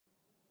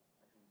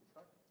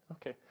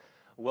Okay,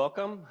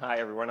 welcome. Hi,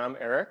 everyone. I'm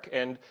Eric,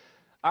 and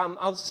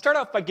I'll start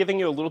off by giving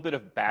you a little bit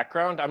of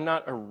background. I'm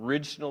not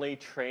originally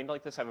trained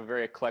like this. I have a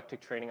very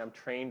eclectic training. I'm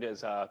trained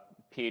as a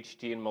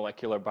PhD in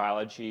molecular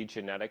biology,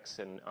 genetics,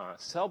 and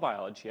cell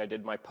biology. I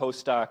did my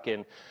postdoc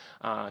in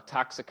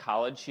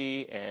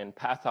toxicology and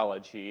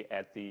pathology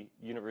at the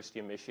University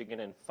of Michigan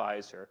and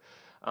Pfizer.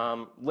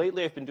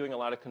 Lately, I've been doing a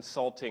lot of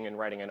consulting and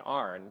writing in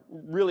R, and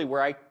really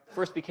where I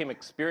first became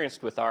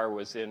experienced with R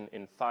was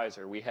in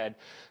Pfizer. We had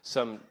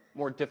some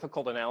more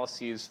difficult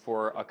analyses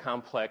for a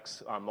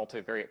complex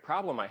multivariate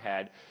problem I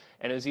had,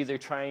 and it was either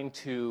trying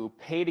to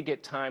pay to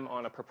get time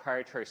on a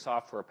proprietary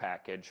software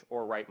package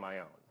or write my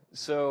own.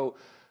 So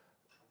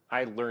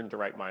I learned to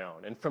write my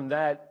own, and from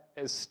that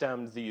has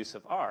stemmed the use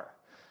of R.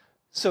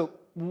 So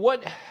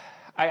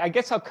I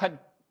guess I'll cut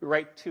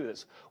right to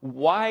this.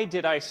 Why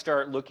did I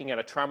start looking at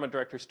a Trauma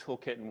Director's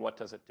Toolkit, and what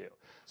does it do?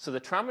 So the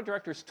Trauma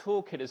Director's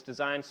Toolkit is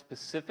designed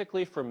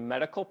specifically for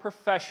medical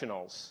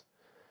professionals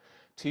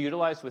to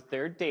utilize with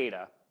their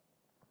data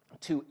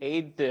to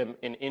aid them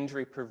in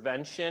injury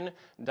prevention,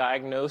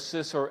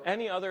 diagnosis, or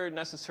any other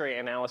necessary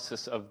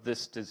analysis of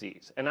this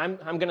disease. And I'm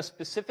going to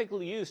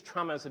specifically use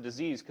trauma as a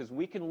disease because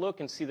we can look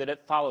and see that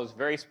it follows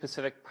very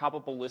specific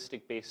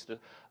probabilistic-based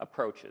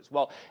approaches.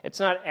 Well, it's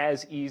not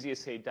as easy as,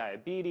 say,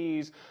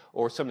 diabetes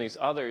or some of these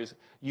others.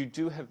 You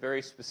do have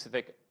very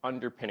specific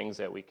underpinnings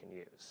that we can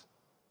use.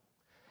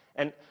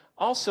 And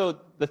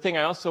also, the thing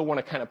I also want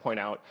to kind of point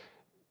out,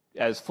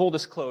 as full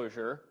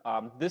disclosure,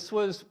 this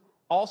was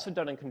also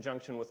done in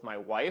conjunction with my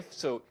wife.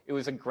 So it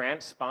was a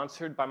grant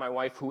sponsored by my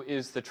wife, who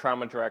is the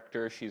trauma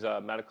director. She's a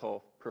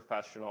medical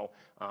professional.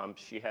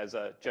 She has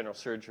a general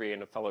surgery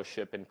and a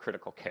fellowship in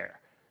critical care.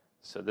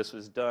 So this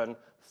was done,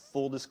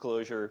 full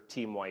disclosure,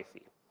 team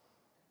wifey.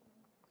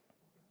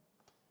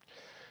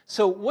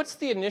 So what's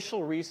the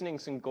initial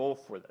reasonings and goal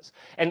for this?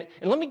 And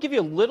let me give you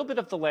a little bit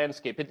of the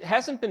landscape. It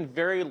hasn't been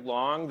very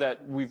long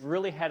that we've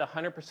really had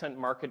 100%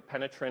 market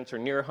penetrance or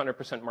near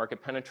 100%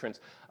 market penetrance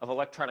of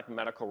electronic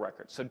medical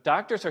records. So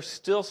doctors are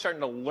still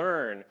starting to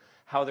learn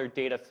how their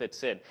data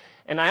fits in.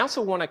 And I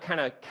also want to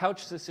kind of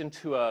couch this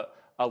into a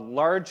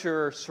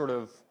larger sort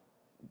of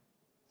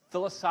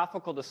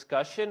philosophical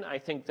discussion, I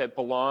think, that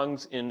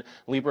belongs in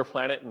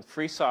LibrePlanet and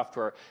free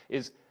software,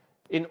 is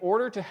in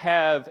order to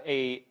have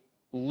a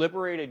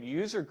liberated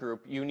user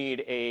group, you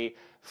need a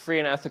free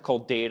and ethical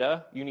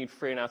data, you need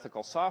free and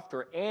ethical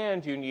software,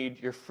 and you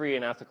need your free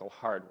and ethical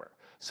hardware.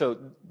 So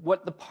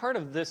what the part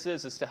of this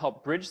is to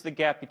help bridge the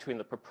gap between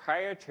the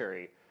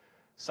proprietary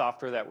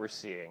software that we're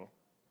seeing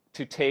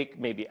to take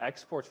maybe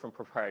exports from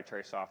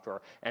proprietary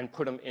software and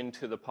put them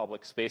into the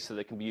public space so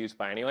they can be used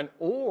by anyone,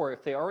 or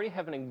if they already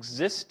have an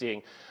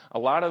existing, a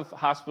lot of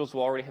hospitals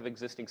will already have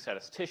existing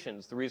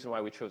statisticians. The reason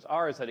why we chose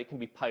R is that it can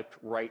be piped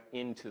right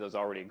into those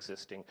already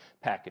existing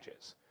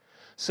packages.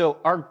 So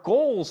our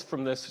goals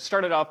from this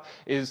started off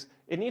is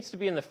it needs to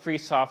be in the free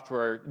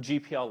software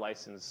GPL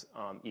license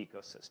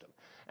ecosystem.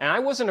 And I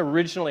wasn't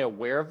originally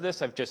aware of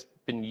this. I've just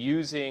been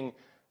using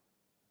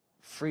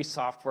free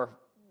software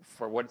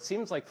for what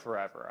seems like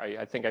forever.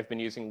 I think I've been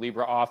using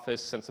LibreOffice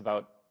since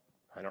about,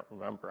 I don't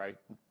remember,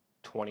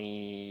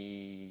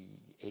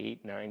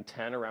 28, 9,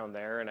 10, around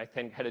there, and I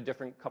think had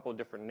a couple of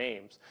different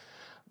names.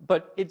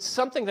 But it's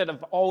something that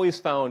I've always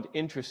found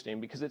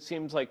interesting because it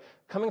seems like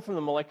coming from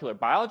the molecular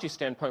biology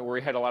standpoint, where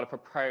we had a lot of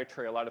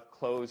proprietary, a lot of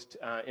closed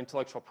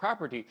intellectual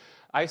property,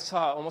 I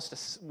saw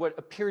almost what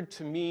appeared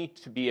to me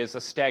to be as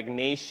a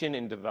stagnation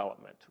in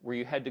development, where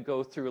you had to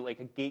go through like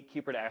a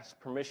gatekeeper to ask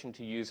permission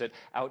to use it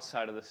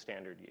outside of the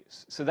standard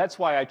use. So that's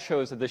why I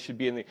chose that this should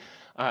be in the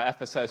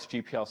FSS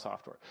GPL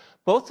software.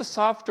 Both the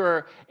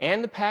software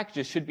and the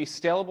packages should be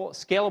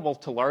scalable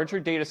to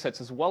larger data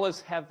sets, as well as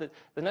have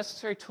the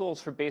necessary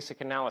tools for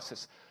basic analysis.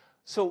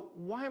 So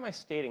why am I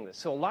stating this?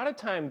 So a lot of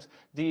times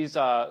these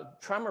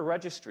trauma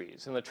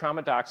registries and the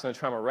trauma docs and the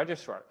trauma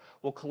registrar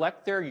will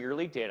collect their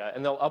yearly data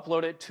and they'll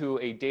upload it to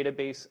a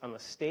database on the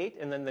state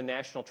and then the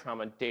national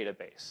trauma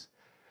database.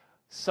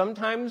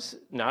 Sometimes,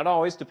 not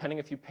always, depending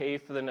if you pay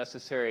for the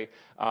necessary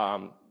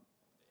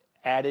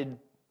added,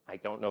 I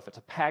don't know if it's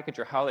a package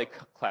or how they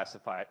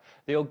classify it,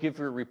 they'll give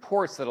you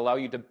reports that allow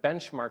you to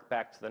benchmark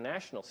back to the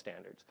national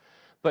standards.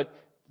 But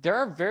there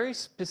are very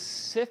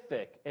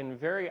specific and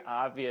very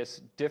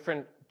obvious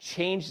different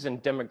changes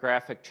and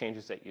demographic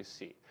changes that you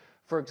see.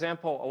 For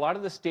example, a lot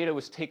of this data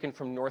was taken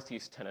from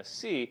Northeast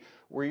Tennessee,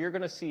 where you're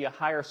going to see a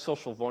higher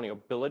social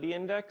vulnerability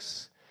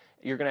index.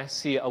 You're going to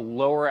see a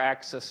lower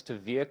access to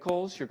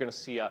vehicles. You're going to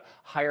see a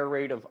higher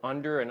rate of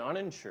under and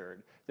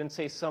uninsured than,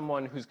 say,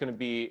 someone who's going to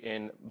be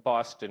in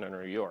Boston or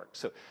New York.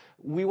 So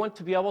we want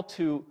to be able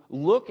to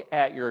look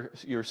at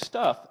your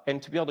stuff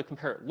and to be able to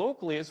compare it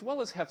locally, as well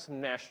as have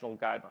some national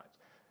guidelines.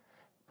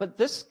 But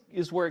this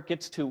is where it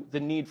gets to the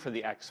need for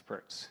the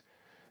experts.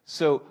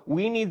 So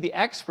we need the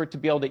expert to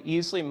be able to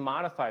easily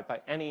modify it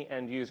by any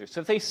end user. So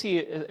if they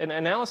see an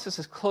analysis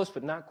is close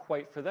but not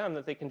quite for them,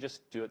 that they can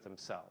just do it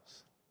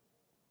themselves.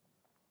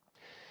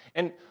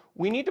 And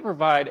we need to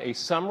provide a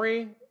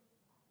summary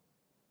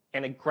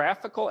and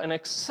graphical and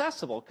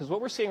accessible, because what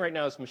we're seeing right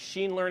now is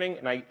machine learning,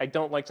 and I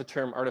don't like the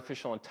term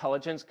artificial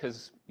intelligence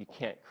because you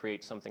can't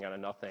create something out of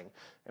nothing,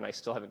 and I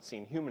still haven't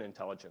seen human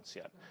intelligence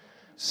yet.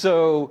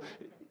 So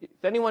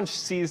if anyone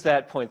sees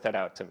that, point that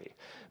out to me.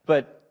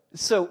 But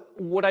so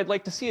what I'd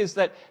like to see is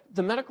that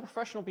the medical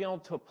professional will be able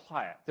to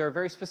apply it. There are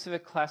very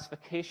specific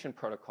classification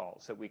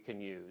protocols that we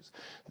can use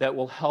that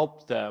will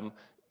help them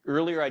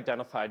earlier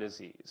identify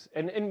disease.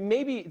 And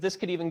maybe this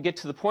could even get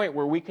to the point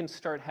where we can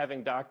start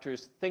having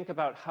doctors think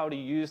about how to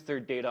use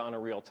their data on a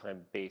real-time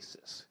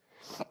basis.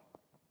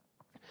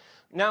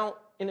 Now,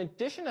 in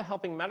addition to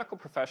helping medical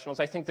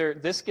professionals, I think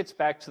this gets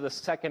back to the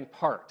second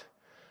part.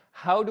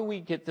 How do we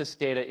get this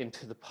data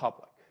into the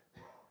public?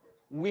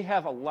 We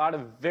have a lot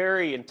of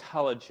very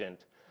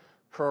intelligent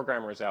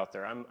programmers out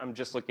there. I'm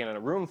just looking at a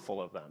room full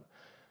of them.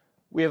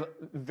 We have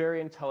very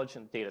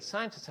intelligent data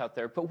scientists out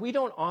there, but we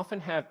don't often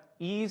have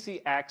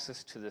easy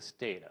access to this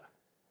data.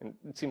 And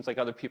it seems like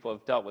other people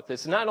have dealt with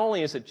this. Not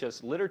only is it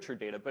just literature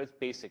data, but it's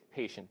basic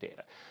patient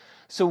data.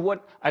 So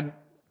what I'm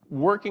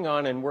working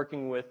on and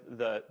working with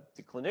the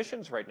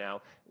clinicians right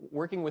now,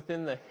 working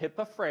within the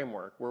HIPAA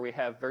framework, where we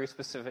have very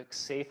specific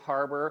safe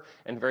harbor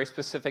and very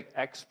specific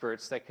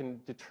experts that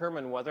can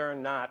determine whether or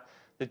not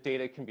the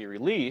data can be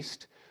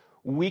released,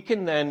 we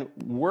can then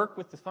work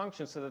with the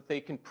function so that they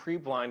can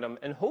pre-blind them,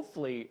 and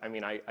hopefully, I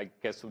mean, I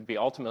guess it would be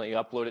ultimately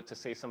upload it to,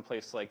 say,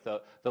 someplace like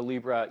the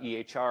Libre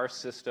EHR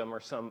system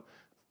or some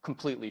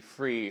completely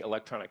free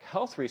electronic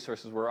health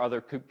resources where other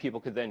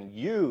people could then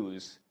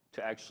use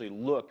to actually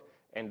look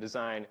and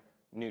design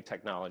new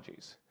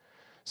technologies.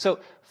 So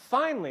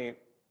finally,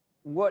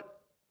 what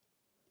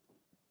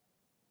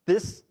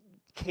this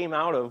came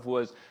out of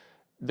was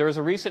there was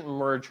a recent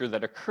merger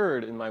that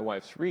occurred in my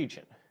wife's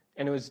region.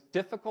 And it was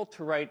difficult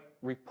to write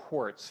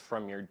reports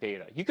from your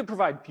data. You could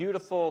provide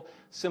beautiful,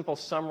 simple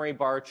summary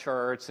bar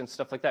charts and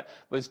stuff like that,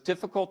 but it's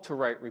difficult to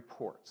write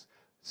reports.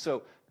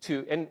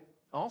 And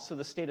also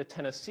the state of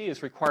Tennessee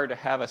is required to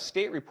have a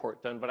state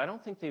report done, but I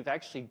don't think they've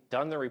actually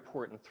done the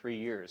report in 3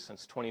 years.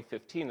 Since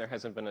 2015, there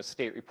hasn't been a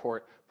state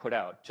report put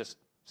out, just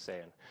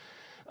saying.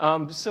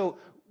 So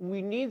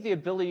we need the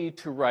ability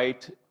to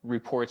write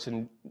reports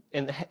and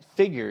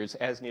figures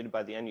as needed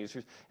by the end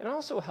users. And it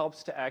also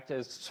helps to act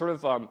as sort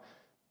of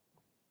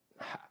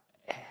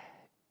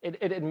an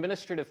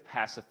administrative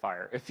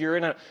pacifier. If you're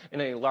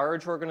in a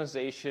large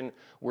organization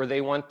where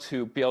they want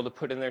to be able to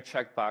put in their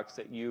checkbox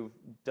that you've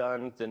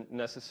done the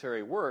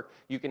necessary work,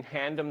 you can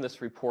hand them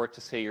this report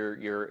to say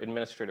your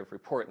administrative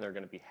report, and they're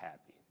going to be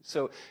happy.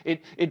 So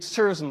it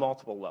serves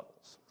multiple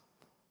levels.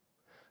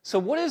 So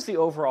what is the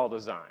overall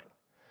design?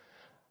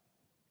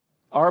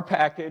 Our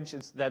package,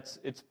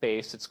 it's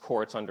base, it's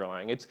core, it's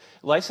underlying. It's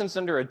licensed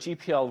under a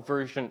GPL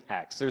version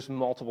X. There's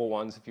multiple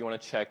ones if you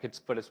want to check,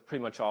 but it's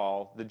pretty much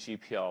all the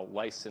GPL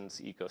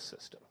license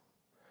ecosystem.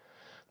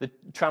 The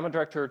Trauma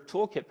Director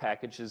Toolkit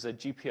package is a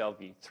GPL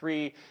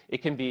v3.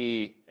 It can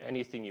be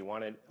anything you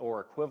wanted or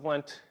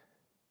equivalent.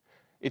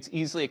 It's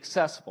easily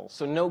accessible,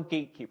 so no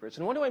gatekeepers.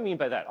 And what do I mean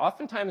by that?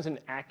 Oftentimes in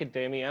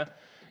academia,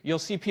 you'll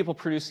see people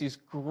produce these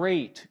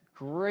great,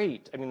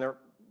 I mean, they're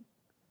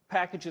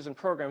packages and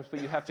programs,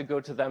 but you have to go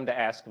to them to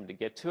ask them to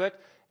get to it.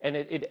 And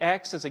it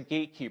acts as a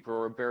gatekeeper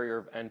or a barrier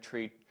of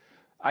entry.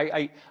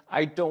 I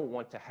don't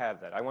want to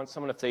have that. I want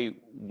someone, if they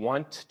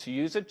want to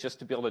use it, just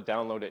to be able to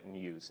download it and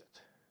use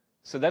it.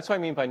 So that's what I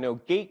mean by no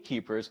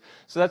gatekeepers.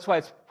 So that's why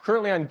it's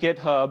currently on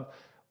GitHub,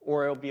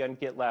 or it'll be on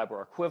GitLab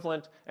or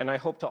equivalent, and I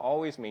hope to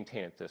always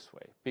maintain it this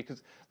way.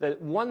 Because the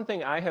one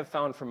thing I have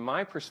found from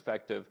my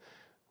perspective,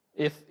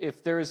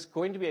 if there's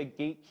going to be a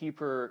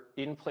gatekeeper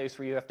in place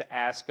where you have to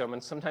ask them,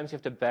 and sometimes you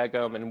have to beg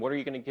them, and what are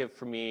you going to give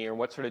for me, or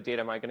what sort of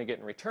data am I going to get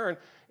in return,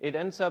 it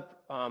ends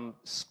up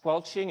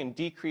squelching and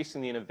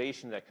decreasing the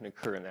innovation that can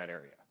occur in that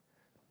area.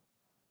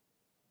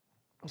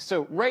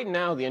 So right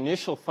now, the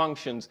initial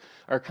functions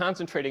are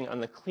concentrating on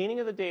the cleaning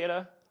of the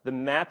data, the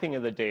mapping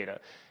of the data,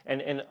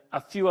 and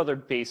a few other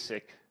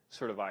basic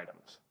sort of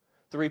items.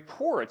 The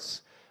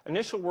reports,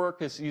 initial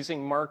work is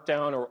using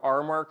Markdown or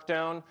R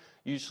Markdown.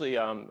 Usually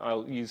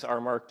I'll use R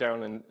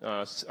Markdown in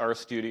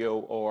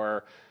RStudio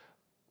or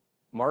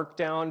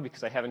Markdown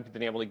because I haven't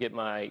been able to get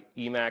my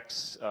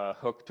Emacs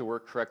hook to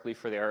work correctly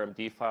for the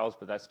RMD files,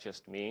 but that's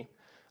just me.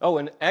 Oh,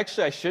 and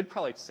actually I should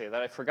probably say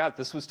that. I forgot.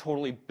 This was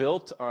totally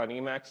built on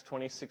Emacs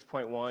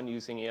 26.1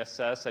 using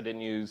ESS. I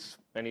didn't use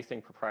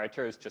anything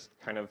proprietary. It's just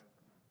kind of,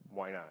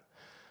 why not?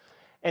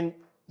 And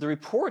the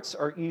reports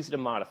are easy to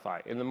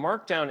modify. In the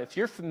Markdown, if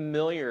you're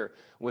familiar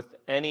with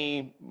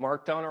any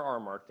Markdown or R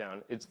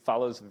Markdown, it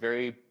follows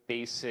very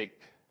basic,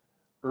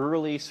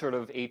 early sort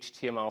of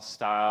HTML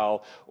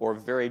style or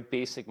very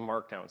basic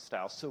Markdown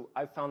style. So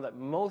I found that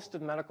most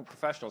of medical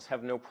professionals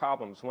have no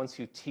problems once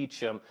you teach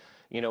them,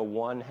 you know,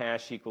 1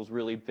 hash equals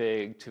really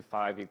big to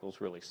 5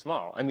 equals really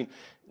small. I mean,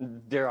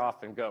 they're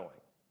off and going.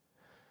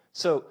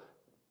 So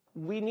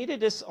we needed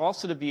this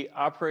also to be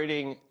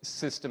operating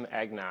system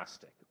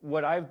agnostic.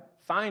 What I'm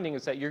finding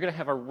is that you're going to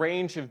have a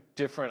range of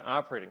different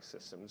operating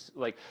systems.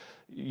 Like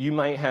you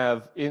might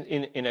have,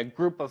 in a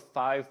group of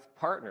 5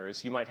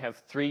 partners, you might have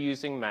 3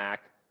 using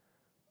Mac,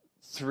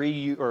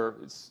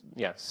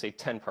 say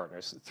 10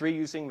 partners, 3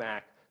 using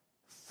Mac,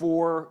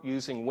 4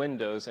 using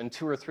Windows, and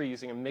 2 or 3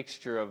 using a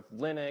mixture of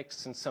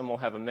Linux, and some will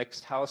have a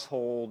mixed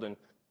household. And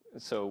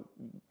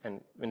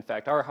in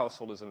fact, our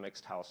household is a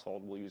mixed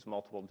household. We'll use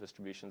multiple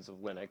distributions of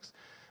Linux,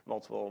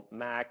 multiple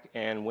Mac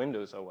and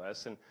Windows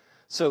OS. And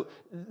so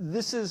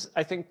this is,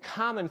 I think,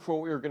 common for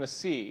what we're going to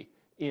see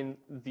in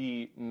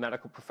the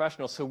medical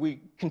professional. So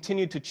we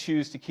continue to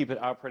choose to keep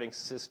it operating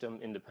system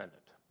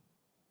independent.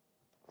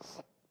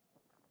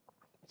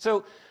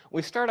 So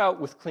we start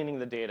out with cleaning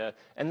the data,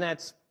 and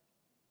that's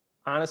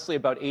honestly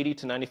about 80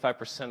 to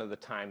 95% of the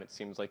time it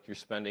seems like you're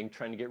spending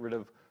trying to get rid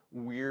of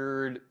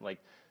weird, like,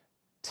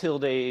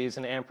 tildes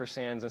and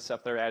ampersands and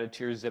stuff that are added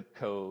to your zip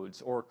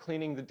codes, or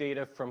cleaning the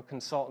data from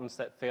consultants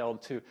that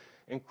failed to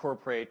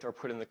incorporate or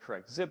put in the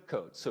correct zip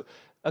codes. So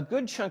a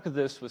good chunk of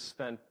this was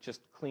spent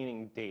just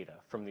cleaning data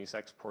from these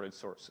exported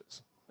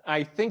sources.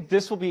 I think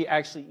this will be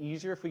actually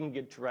easier if we can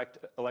get direct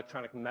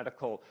electronic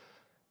medical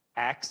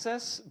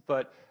access,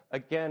 but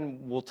again,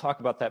 we'll talk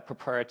about that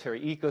proprietary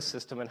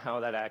ecosystem and how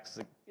that acts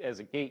as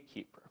a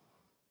gatekeeper.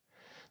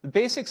 The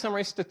basic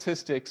summary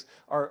statistics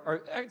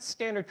are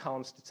standard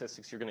column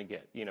statistics you're going to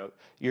get. You know,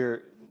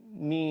 your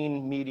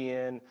mean,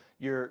 median,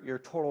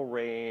 your total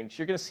range.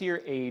 You're going to see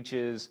your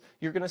ages.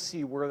 You're going to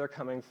see where they're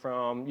coming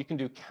from. You can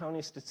do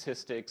county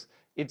statistics.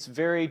 It's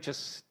very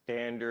just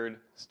standard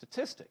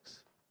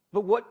statistics.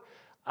 But what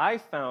I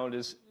found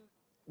is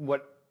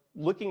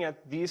looking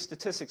at these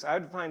statistics, I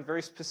would find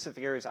very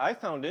specific areas I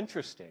found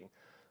interesting,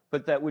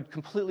 but that would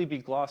completely be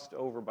glossed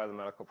over by the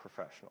medical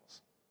professionals.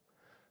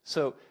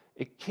 So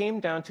it came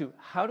down to,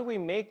 how do we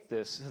make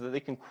this so that they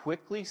can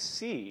quickly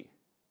see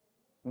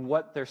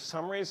what their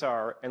summaries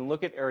are and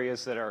look at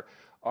areas that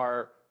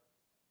are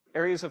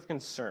areas of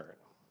concern.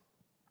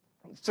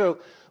 So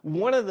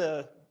one of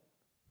the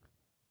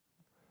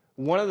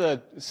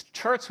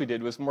charts we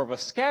did was more of a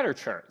scatter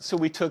chart. So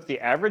we took the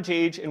average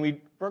age and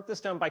we broke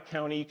this down by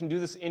county. You can do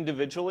this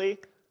individually,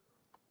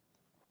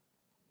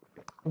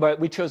 but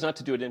we chose not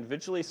to do it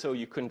individually, so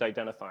you couldn't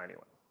identify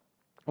anyone.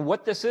 And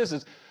what this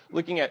is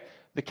looking at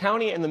the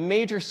county and the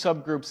major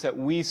subgroups that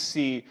we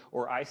see,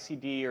 or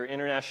ICD, or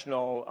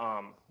international,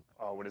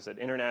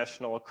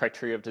 international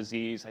criteria of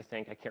disease, I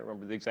think. I can't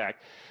remember the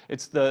exact.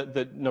 It's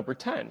the number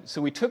 10.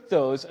 So we took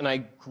those and I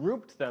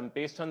grouped them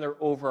based on their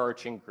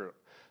overarching group.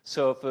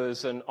 So if it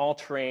was an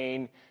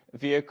all-terrain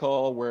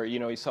vehicle where, you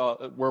know, you saw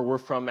where we're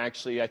from,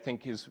 actually, I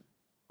think is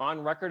on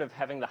record of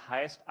having the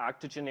highest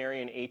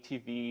octogenarian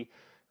ATV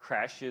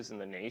crashes in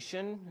the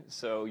nation.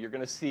 So you're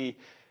going to see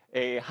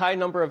a high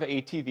number of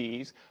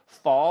ATVs.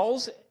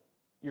 Falls,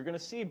 you're going to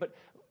see, but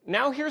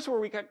now here's where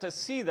we got to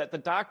see that the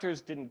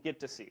doctors didn't get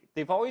to see.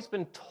 They've always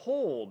been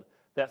told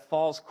that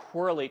falls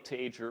correlate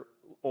to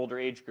older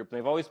age group. And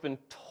they've always been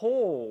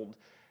told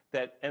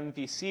that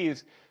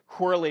MVCs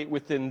correlate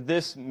within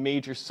this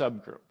major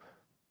subgroup.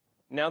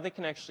 Now they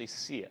can actually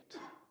see it.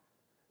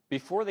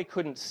 Before they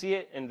couldn't see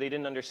it, and they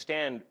didn't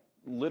understand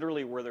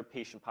literally where their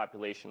patient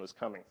population was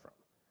coming from.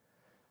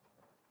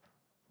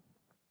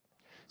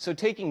 So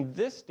taking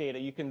this data,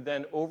 you can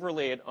then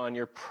overlay it on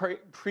your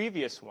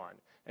previous one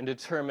and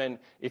determine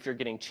if you're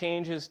getting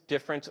changes,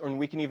 difference, or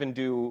we can even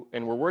do,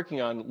 and we're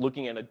working on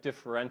looking at a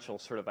differential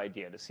sort of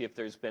idea to see if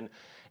there's been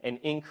an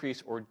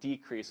increase or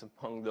decrease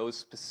among those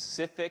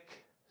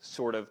specific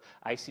sort of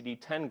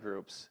ICD-10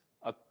 groups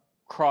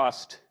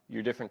across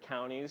your different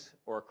counties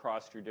or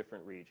across your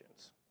different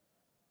regions.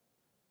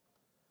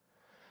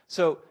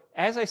 So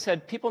as I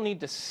said, people need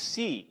to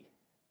see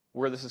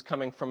where this is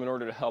coming from in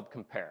order to help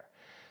compare.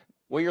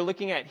 What you're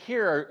looking at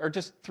here are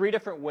just 3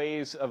 different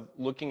ways of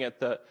looking at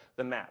the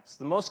maps.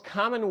 The most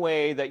common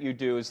way that you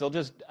do is they'll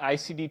just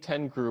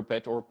ICD-10 group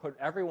it or put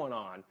everyone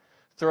on,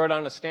 throw it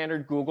on a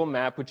standard Google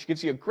map, which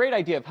gives you a great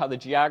idea of how the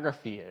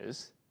geography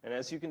is. And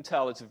as you can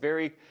tell, it's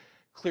very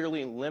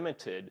clearly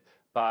limited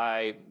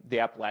by the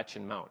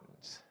Appalachian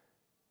Mountains.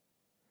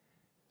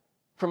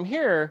 From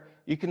here,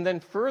 you can then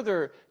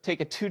further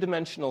take a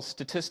 2-dimensional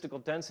statistical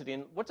density,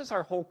 and what does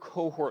our whole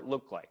cohort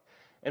look like?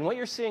 And what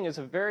you're seeing is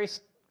a very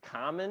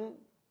common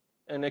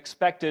and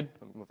expected,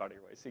 let me move out of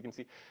your way so you can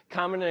see,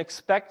 common and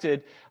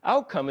expected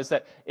outcome is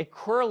that it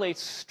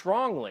correlates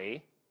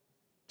strongly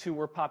to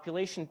where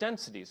population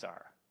densities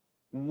are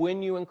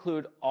when you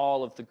include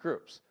all of the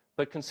groups.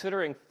 But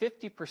considering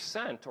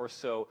 50% or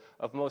so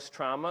of most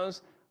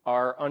traumas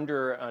are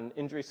under an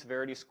injury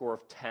severity score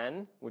of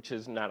 10, which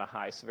is not a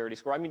high severity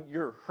score. I mean,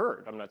 you're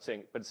hurt, I'm not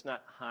saying, but it's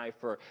not high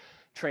for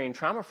trained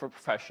trauma for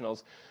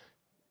professionals.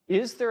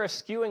 Is there a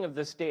skewing of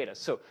this data?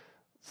 So,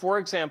 for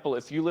example,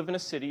 if you live in a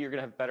city, you're going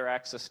to have better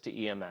access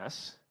to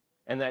EMS,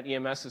 and that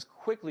EMS is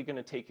quickly going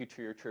to take you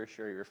to your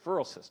tertiary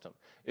referral system.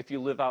 If you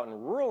live out in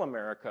rural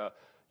America,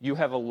 you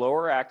have a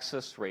lower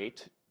access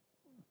rate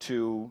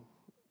to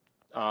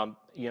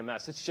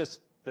EMS. It's just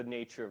the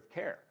nature of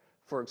care.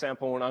 For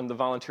example, when on the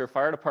volunteer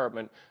fire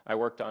department I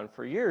worked on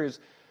for years,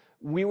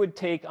 we would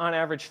take, on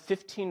average,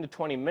 15 to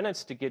 20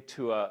 minutes to get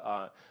to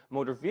a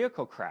motor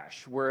vehicle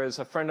crash, whereas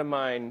a friend of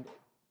mine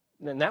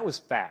And that was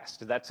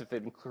fast. That's if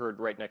it occurred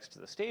right next to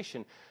the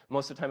station.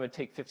 Most of the time, it would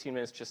take 15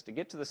 minutes just to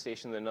get to the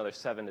station, then another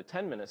 7 to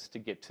 10 minutes to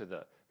get to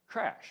the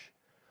crash.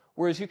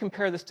 Whereas you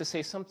compare this to,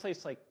 say,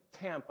 someplace like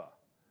Tampa,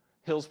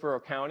 Hillsborough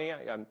County,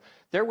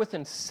 they're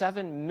within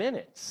 7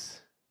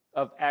 minutes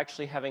of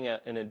actually having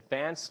an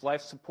advanced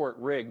life support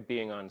rig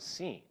being on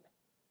scene.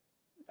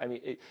 I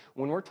mean,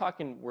 when we're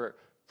talking where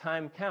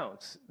time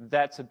counts,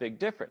 that's a big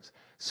difference.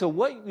 So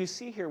what you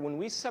see here, when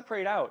we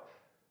separate out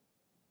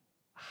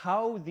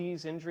how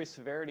these injury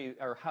severity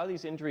or how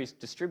these injuries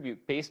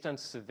distribute based on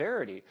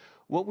severity,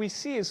 what we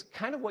see is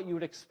kind of what you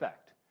would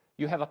expect.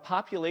 You have a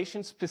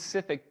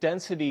population-specific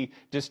density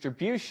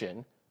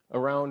distribution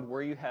around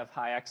where you have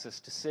high access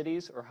to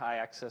cities or high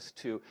access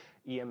to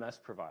EMS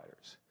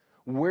providers.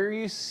 Where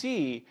you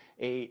see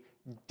a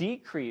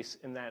decrease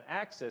in that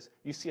access,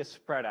 you see a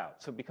spread out.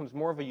 So it becomes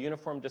more of a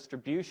uniform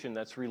distribution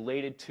that's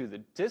related to the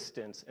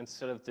distance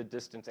instead of the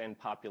distance and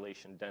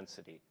population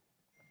density.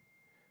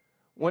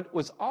 What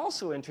was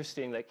also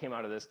interesting that came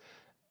out of this,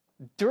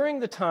 during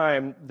the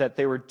time that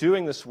they were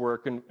doing this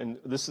work, and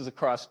this is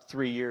across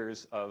 3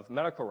 years of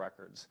medical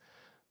records,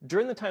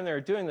 during the time they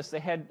were doing this, they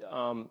had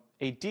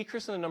a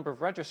decrease in the number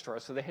of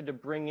registrars, so they had to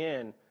bring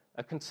in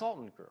a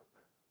consultant group,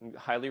 a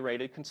highly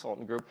rated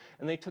consultant group,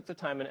 and they took the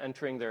time in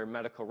entering their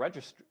medical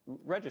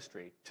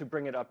registry to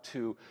bring it up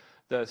to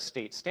the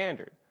state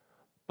standard.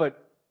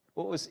 But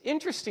what was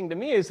interesting to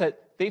me is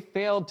that they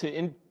failed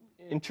to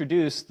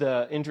introduce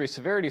the injury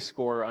severity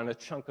score on a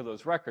chunk of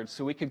those records,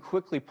 so we could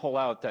quickly pull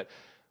out that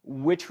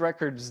which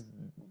records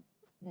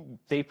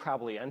they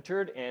probably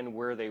entered and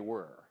where they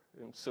were.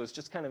 And so it's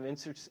just kind of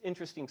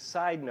interesting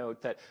side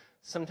note that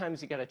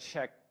sometimes you got to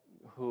check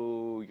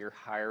who you're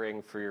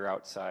hiring for your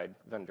outside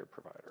vendor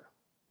provider.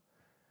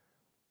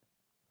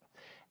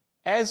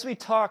 As we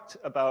talked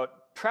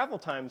about, travel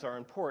times are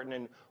important,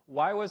 and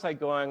why was I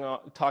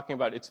talking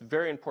about it's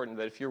very important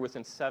that if you're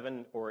within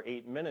 7 or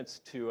 8 minutes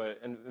to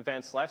an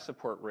advanced life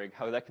support rig,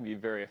 how that can be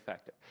very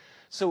effective.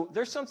 So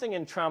there's something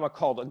in trauma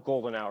called a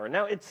golden hour.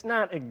 Now, it's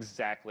not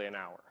exactly an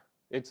hour.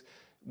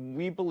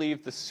 We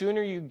believe the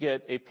sooner you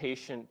get a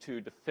patient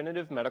to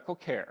definitive medical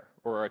care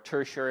or a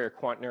tertiary or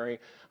quaternary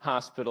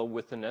hospital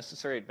with the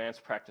necessary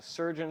advanced practice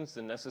surgeons,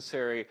 the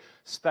necessary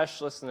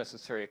specialists, the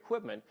necessary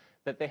equipment,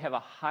 that they have a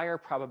higher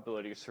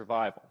probability of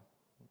survival.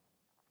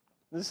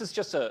 This is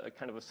just a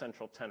kind of a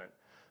central tenet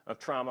of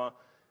trauma.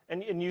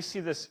 And you see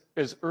this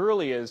as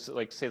early as,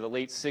 like, say, the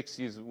late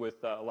 60s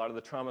with a lot of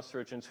the trauma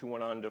surgeons who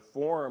went on to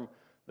form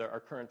our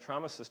current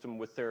trauma system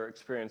with their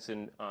experience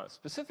in,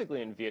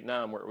 specifically in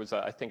Vietnam, where it was,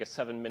 I think, a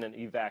 7-minute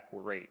evac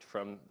rate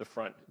from the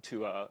front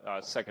to a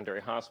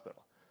secondary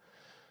hospital.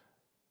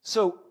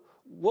 So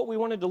what we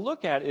wanted to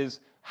look at is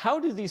how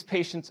do these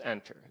patients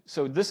enter?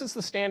 So this is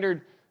the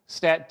standard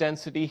stat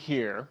density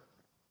here.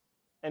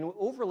 And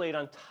overlaid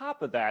on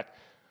top of that,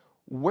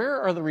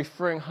 where are the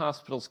referring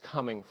hospitals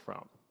coming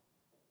from?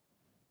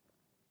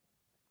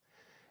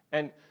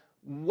 And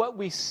what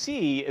we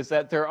see is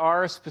that there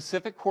are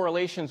specific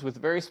correlations with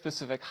very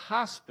specific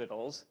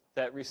hospitals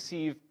that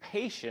receive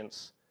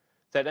patients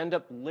that end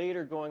up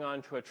later going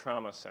on to a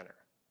trauma center.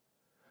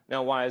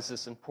 Now, why is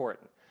this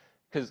important?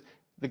 Because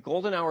the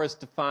golden hour is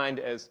defined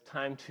as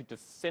time to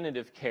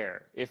definitive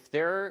care. If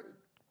they're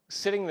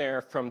sitting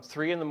there from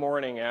 3 in the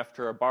morning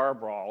after a bar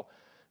brawl,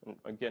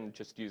 again,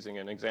 just using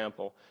an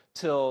example,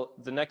 till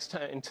the next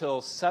time, until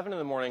 7 in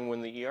the morning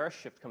when the ER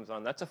shift comes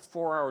on, that's a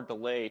 4-hour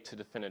delay to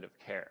definitive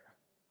care.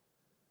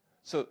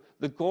 So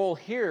the goal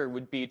here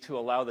would be to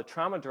allow the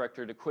trauma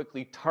director to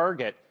quickly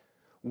target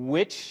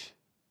which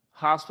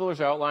hospitals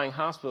or outlying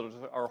hospitals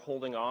are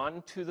holding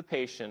on to the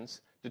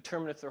patients,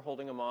 determine if they're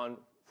holding them on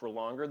for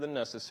longer than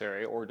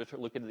necessary, or to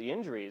look at the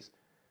injuries,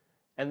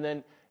 and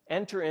then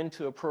enter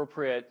into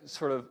appropriate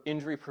sort of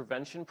injury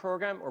prevention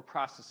program or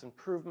process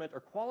improvement or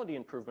quality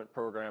improvement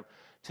program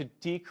to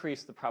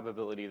decrease the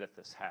probability that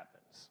this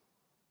happens.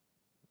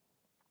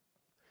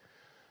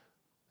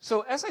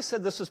 So as I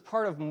said, this was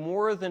part of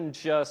more than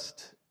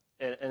just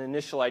an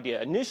initial idea.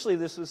 Initially,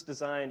 this was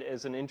designed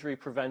as an injury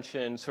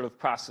prevention sort of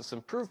process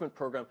improvement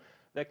program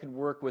that could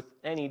work with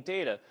any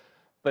data.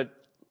 But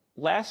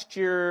last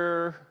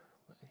year,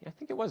 I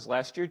think it was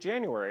last year,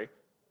 January,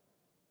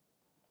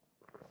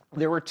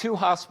 there were 2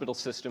 hospital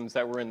systems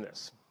that were in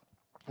this.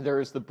 There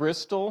is the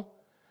Bristol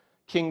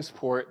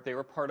Kingsport. They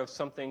were part of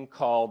something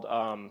called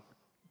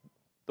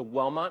the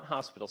Wellmont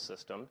Hospital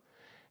System.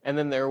 And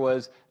then there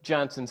was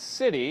Johnson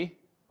City,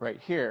 right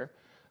here,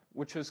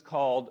 which was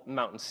called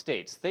Mountain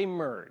States. They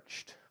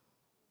merged.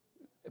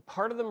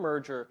 Part of the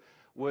merger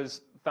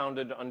was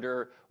founded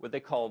under what they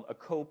called a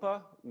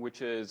COPA,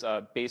 which is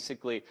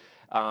basically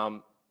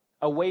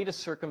a way to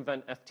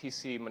circumvent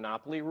FTC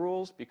monopoly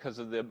rules because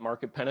of the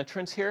market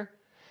penetrance here.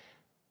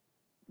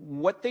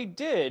 What they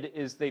did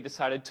is they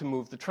decided to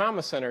move the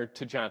trauma center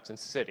to Johnson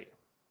City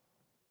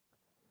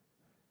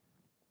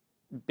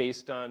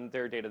based on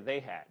their data they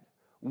had.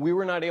 We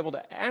were not able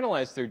to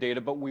analyze their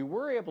data, but we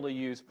were able to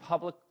use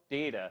public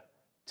data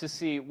to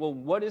see, well,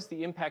 what is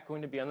the impact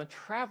going to be on the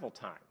travel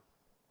time?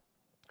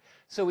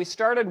 So we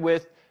started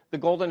with the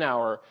golden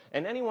hour,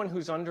 and anyone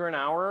who's under an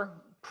hour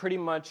pretty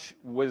much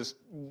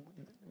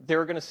they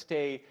were going to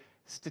stay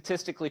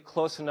statistically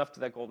close enough to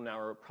that golden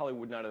hour, it probably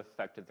would not have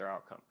affected their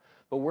outcome.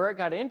 But where it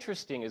got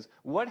interesting is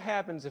what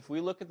happens if we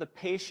look at the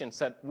patients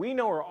that we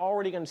know are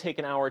already going to take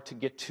an hour to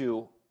get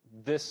to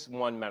this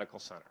one medical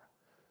center.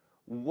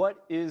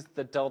 What is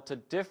the delta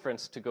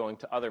difference to going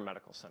to other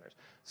medical centers?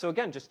 So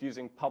again, just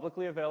using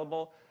publicly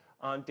available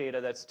data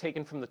that's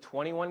taken from the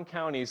 21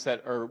 counties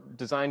that are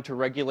designed to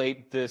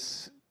regulate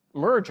this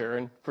merger.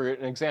 And for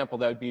an example,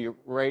 that would be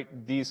right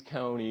these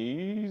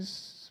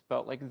counties,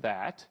 about like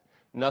that.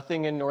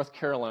 Nothing in North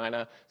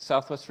Carolina,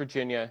 Southwest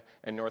Virginia,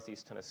 and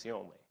Northeast Tennessee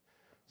only.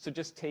 So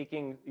just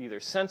taking either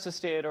census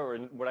data or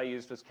what I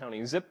used was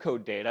county zip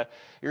code data,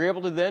 you're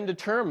able to then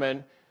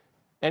determine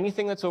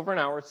anything that's over an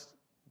hour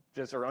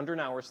or under an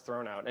hour is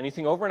thrown out.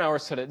 Anything over an hour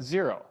is set at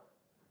 0.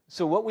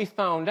 So what we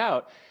found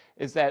out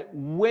is that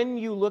when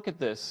you look at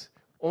this,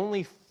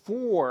 only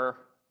 4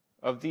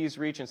 of these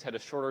regions had a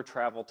shorter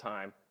travel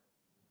time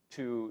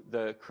to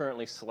the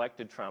currently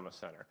selected trauma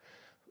center.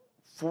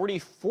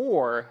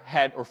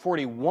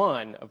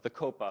 41 of the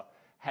COPA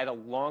had a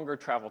longer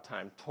travel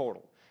time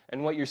total.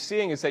 And what you're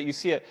seeing is that you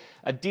see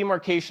a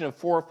demarcation of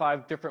 4 or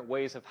 5 different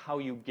ways of how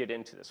you get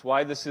into this.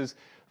 Why this is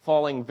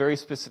following very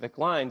specific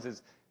lines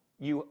is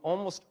you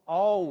almost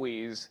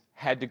always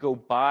had to go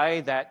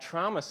by that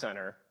trauma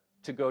center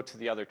to go to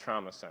the other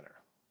trauma center.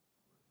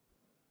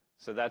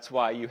 So that's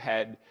why you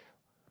had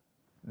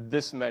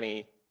this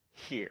many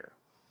here.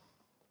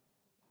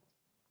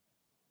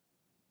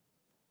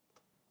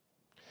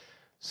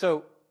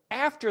 So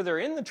after they're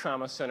in the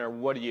trauma center,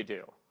 what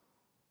do?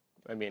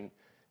 I mean,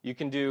 you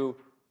can do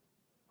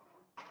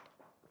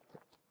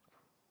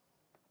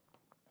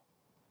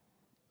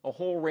a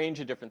whole range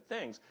of different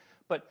things.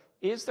 But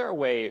is there a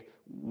way,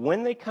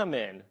 when they come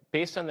in,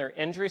 based on their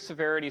injury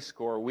severity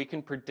score, we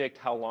can predict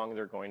how long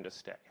they're going to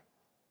stay?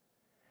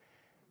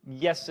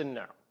 Yes and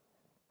no.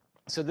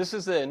 So this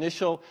is the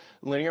initial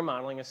linear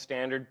modeling, a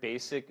standard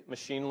basic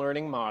machine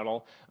learning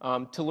model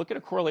to look at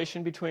a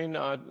correlation between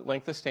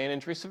length of stay and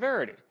injury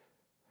severity.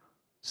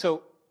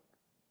 So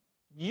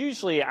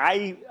usually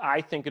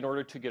I think in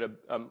order to get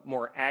a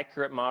more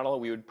accurate model,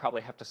 we would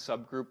probably have to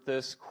subgroup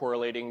this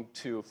correlating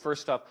to,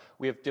 first off,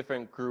 we have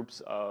different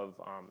groups of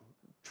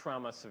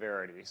trauma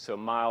severity, so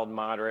mild,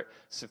 moderate,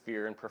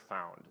 severe, and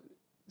profound.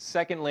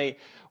 Secondly,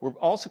 we're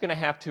also going to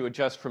have to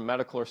adjust for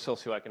medical or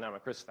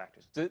socioeconomic risk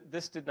factors.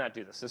 This did not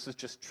do this. This is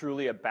just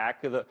truly a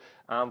back of the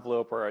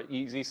envelope or an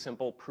easy,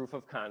 simple proof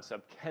of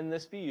concept. Can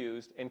this be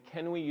used, and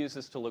can we use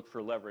this to look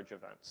for leverage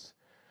events?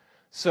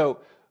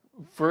 So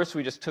first,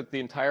 we just took the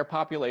entire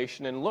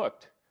population and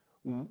looked.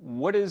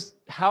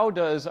 How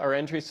does our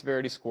injury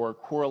severity score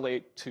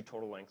correlate to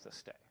total length of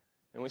stay?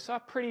 And we saw a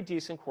pretty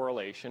decent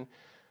correlation.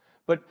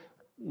 But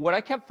what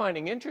I kept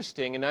finding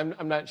interesting, and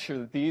I'm not sure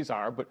that these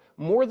are, but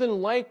more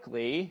than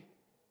likely,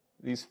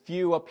 these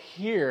few up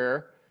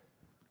here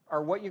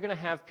are what you're going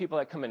to have people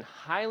that come in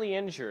highly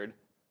injured,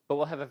 but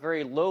will have a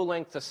very low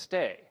length of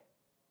stay.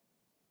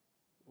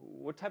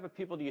 What type of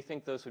people do you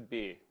think those would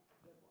be?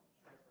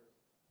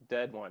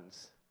 Dead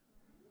ones.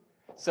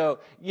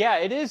 So yeah,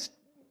 it is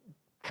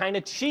kind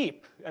of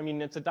cheap. I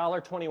mean, it's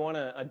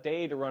 $1.21 a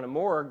day to run a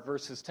morgue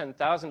versus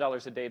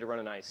 $10,000 a day to run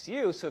an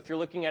ICU. So if you're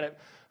looking at it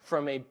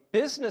from a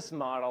business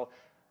model,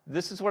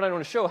 this is what I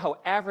want to show, how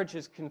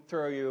averages can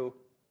throw you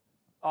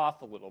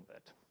off a little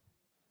bit.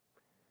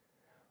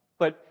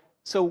 But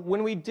so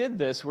when we did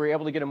this, we were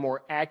able to get a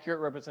more accurate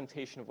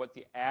representation of what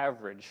the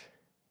average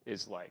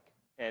is like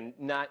and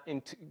not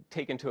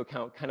take into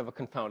account kind of a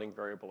confounding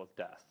variable of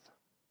death.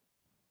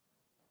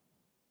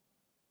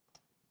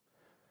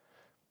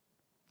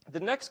 The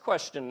next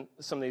question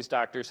some of these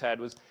doctors had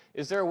was,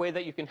 is there a way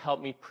that you can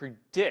help me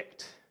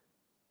predict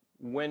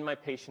when my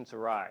patients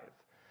arrive?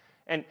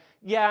 And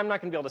yeah, I'm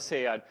not going to be able to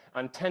say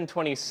on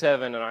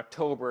 10/27 in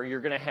October,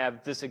 you're going to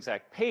have this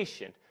exact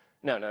patient.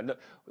 No.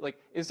 Like,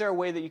 is there a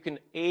way that you can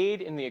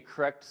aid in the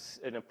correct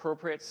and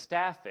appropriate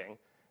staffing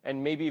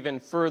and maybe even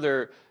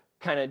further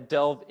kind of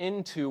delve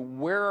into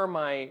where are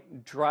my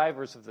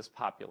drivers of this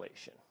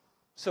population?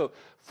 So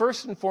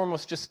first and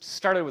foremost, just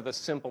started with a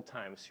simple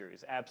time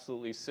series,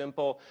 absolutely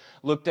simple.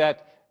 Looked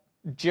at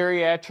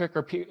geriatric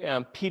or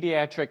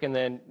pediatric, and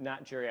then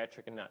not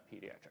geriatric and not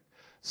pediatric.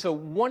 So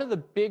one of the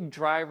big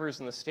drivers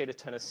in the state of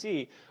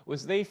Tennessee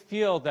was they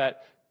feel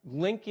that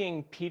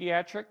linking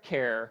pediatric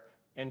care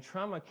and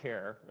trauma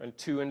care, and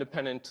two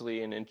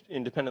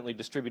independently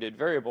distributed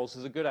variables,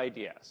 is a good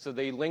idea. So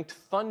they linked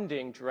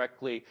funding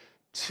directly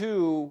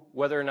to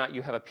whether or not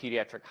you have a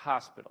pediatric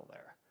hospital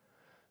there.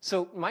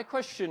 So my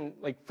question,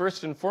 like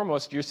first and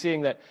foremost, you're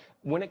seeing that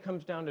when it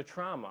comes down to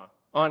trauma,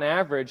 on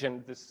average,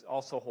 and this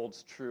also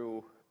holds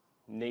true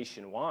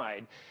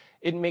nationwide,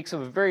 it makes a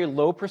very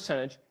low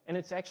percentage, and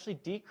it's actually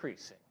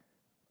decreasing.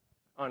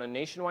 On a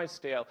nationwide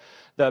scale,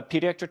 the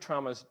pediatric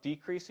trauma is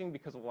decreasing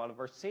because of a lot of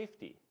our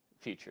safety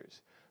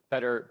features.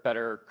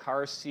 Better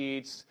car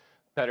seats,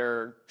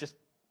 better just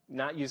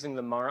not using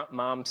the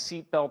mom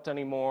seatbelt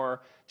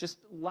anymore, just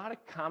a lot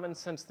of common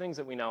sense things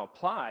that we now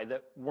apply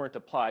that weren't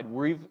applied.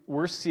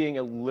 We're seeing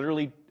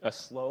literally a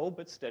slow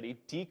but steady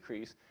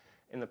decrease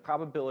in the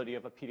probability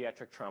of a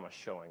pediatric trauma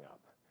showing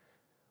up.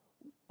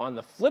 On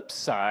the flip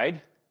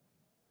side,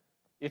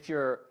 if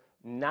you're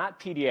not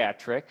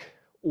pediatric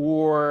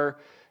or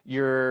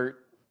you're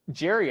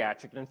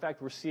geriatric, and in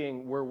fact, we're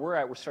seeing where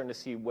we're starting to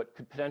see what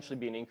could potentially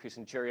be an increase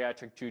in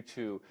geriatric due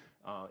to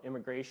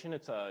immigration.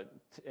 It's a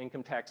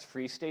income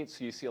tax-free state,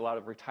 so you see a lot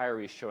of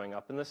retirees showing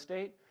up in the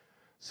state.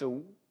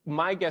 So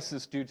my guess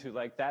is due to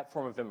like that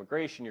form of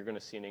immigration, you're going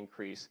to see an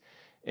increase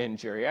in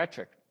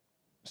geriatric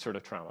sort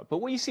of trauma. But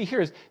what you see here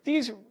is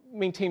these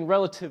maintain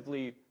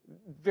relatively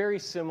very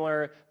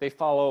similar. They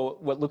follow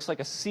what looks like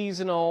a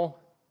seasonal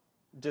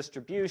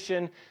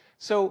distribution.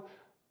 So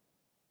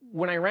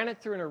when I ran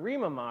it through an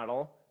ARIMA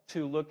model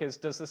to look as,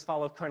 does this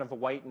follow kind of a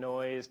white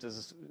noise? Does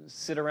this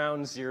sit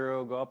around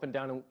 0, go up and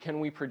down? And can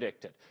we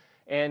predict it?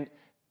 And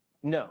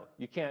no,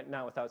 you can't,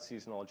 not without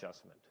seasonal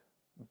adjustment.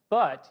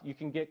 But you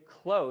can get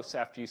close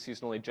after you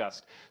seasonally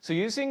adjust. So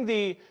using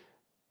the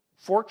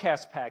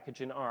forecast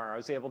package in R, I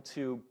was able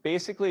to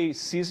basically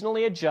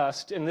seasonally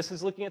adjust, and this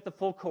is looking at the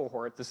full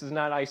cohort. This is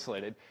not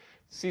isolated.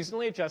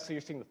 Seasonally adjust, so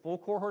you're seeing the full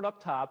cohort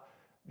up top,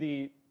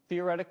 the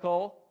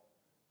theoretical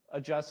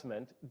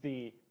adjustment,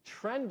 the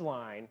trend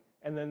line,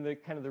 and then the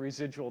kind of the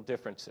residual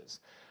differences.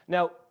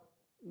 Now,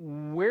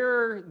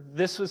 where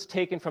this was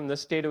taken from,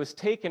 this data was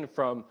taken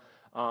from,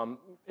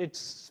 it's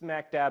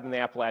smack dab in the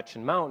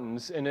Appalachian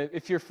Mountains. And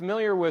if you're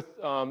familiar with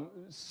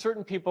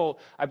certain people,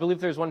 I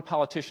believe there's one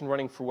politician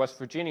running for West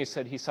Virginia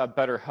said he saw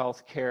better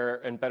health care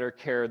and better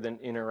care than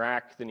in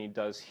Iraq than he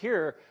does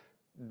here.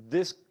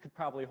 This could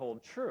probably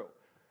hold true.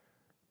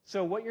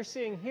 So what you're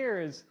seeing here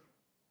is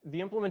the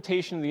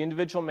implementation of the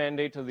individual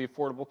mandate of the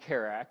Affordable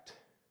Care Act.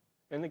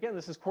 And again,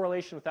 this is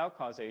correlation without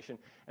causation.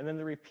 And then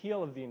the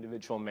repeal of the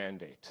individual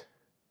mandate.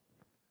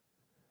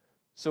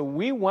 So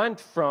we went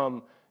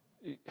from,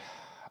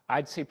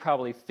 I'd say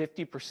probably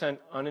 50%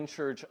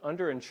 uninsured,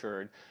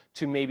 underinsured,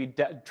 to maybe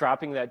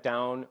dropping that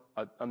down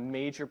a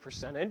major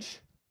percentage.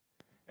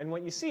 And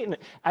what you see, and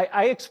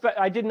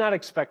I did not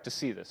expect to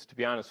see this, to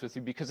be honest with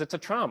you, because it's a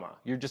trauma.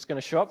 You're just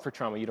going to show up for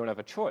trauma. You don't have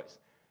a choice.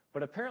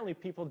 But apparently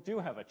people do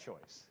have a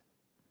choice.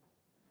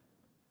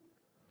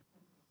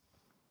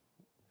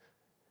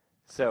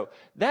 So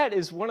that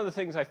is one of the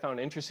things I found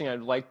interesting.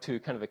 I'd like to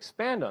kind of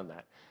expand on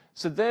that.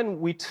 So then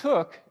we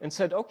took and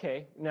said,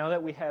 okay, now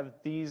that we have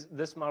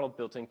this model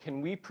built in, can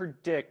we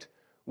predict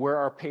where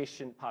our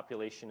patient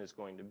population is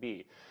going to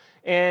be?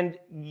 And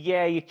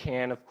yeah, you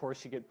can. Of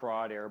course, you get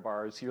broad error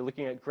bars. You're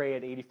looking at gray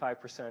at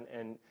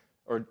 85%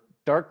 or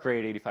dark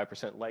gray at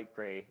 85%, light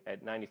gray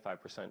at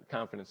 95%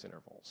 confidence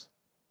intervals.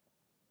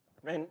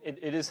 And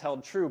it is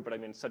held true, but I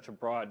mean, such a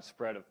broad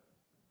spread of,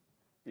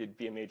 it'd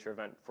be a major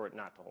event for it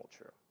not to hold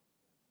true.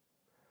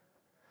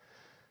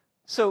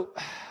 So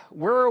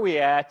where are we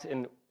at?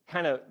 And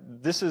kind of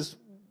this is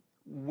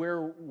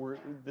where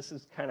this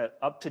is kind of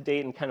up to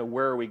date and kind of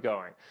where are we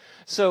going?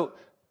 So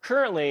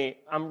currently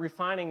I'm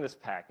refining this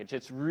package.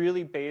 It's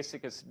really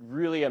basic. It's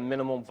really a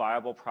minimum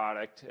viable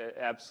product,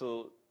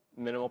 absolute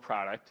minimal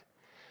product.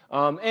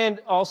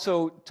 And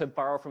also, to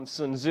borrow from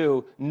Sun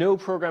Tzu, no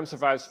program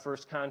survives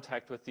first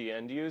contact with the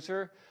end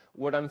user.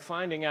 What I'm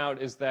finding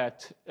out is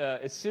that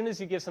as soon as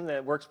you get something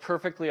that works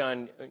perfectly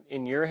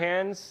in your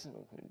hands,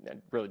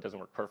 it really doesn't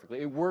work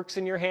perfectly, it works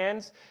in your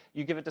hands,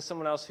 you give it to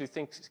someone else who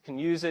thinks can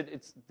use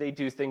it, they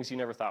do things you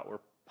never thought were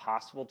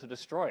possible to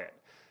destroy it.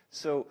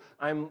 So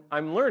I'm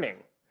learning.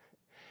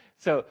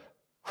 So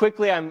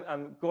quickly,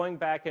 I'm going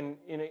back and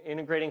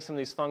integrating some of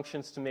these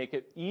functions to make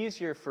it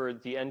easier for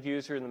the end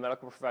user and the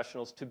medical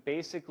professionals to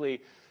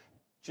basically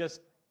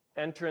just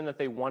enter in that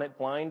they want it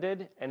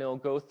blinded, and it'll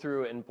go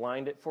through and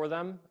blind it for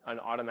them and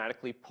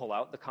automatically pull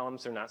out the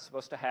columns they're not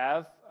supposed to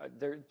have.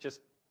 They're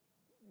just,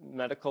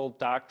 medical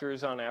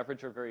doctors on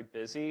average are very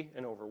busy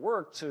and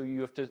overworked, so you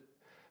have to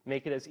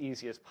make it as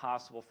easy as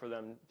possible for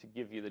them to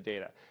give you the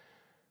data.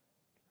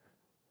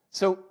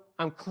 So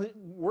I'm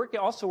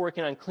also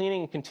working on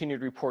cleaning and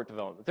continued report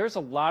development. There's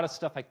a lot of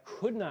stuff I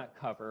could not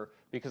cover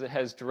because it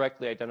has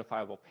directly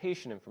identifiable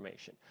patient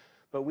information.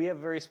 But we have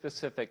very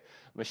specific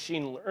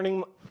machine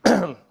learning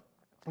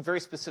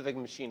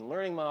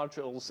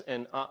modules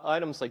and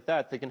items like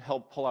that that can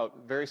help pull out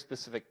very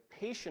specific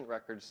patient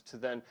records to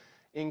then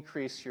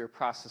increase your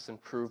process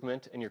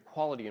improvement and your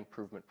quality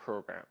improvement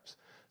programs.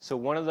 So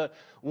one of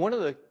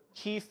the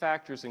key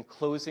factors in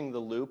closing the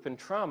loop in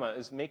trauma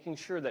is making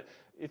sure that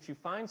if you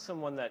find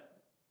someone that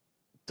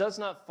does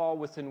not fall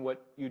within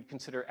what you'd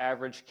consider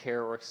average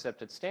care or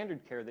accepted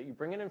standard care, that you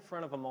bring it in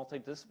front of a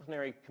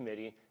multidisciplinary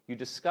committee, you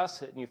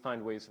discuss it, and you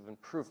find ways of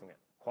improving it,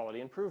 quality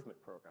improvement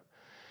program.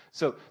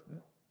 So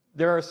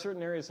there are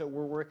certain areas that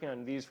we're working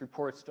on these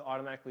reports to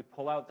automatically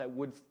pull out that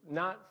would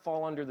not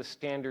fall under the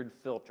standard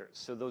filters.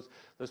 So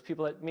those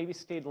people that maybe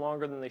stayed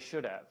longer than they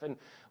should have. And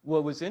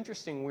what was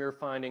interesting, we were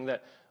finding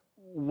that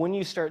when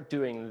you start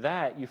doing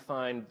that, you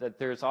find that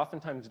there's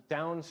oftentimes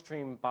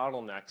downstream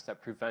bottlenecks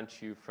that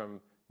prevent you from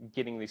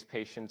getting these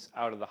patients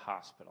out of the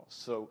hospital.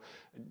 So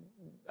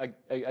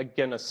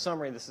again, a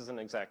summary, this isn't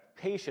an exact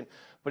patient,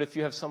 but if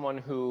you have someone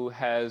who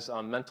has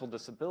mental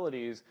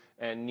disabilities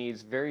and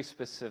needs very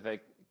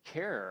specific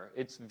care,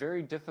 it's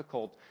very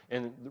difficult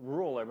in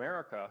rural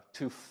America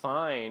to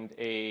find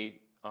a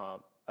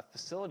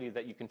facility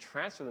that you can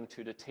transfer them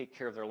to take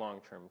care of their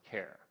long-term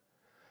care.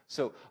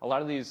 So a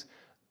lot of these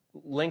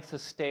length of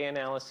stay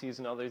analyses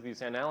and other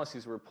these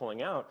analyses we're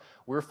pulling out,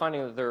 we're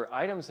finding that there are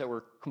items that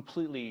were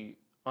completely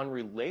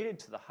unrelated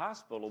to the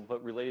hospital,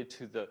 but related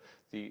to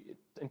the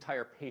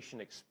entire patient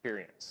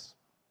experience.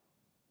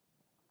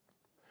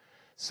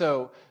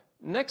 So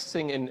next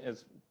thing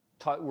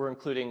we're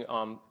including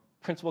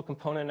principal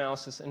component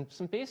analysis and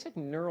some basic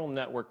neural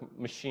network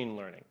machine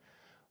learning.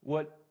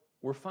 What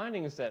we're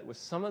finding is that with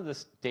some of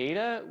this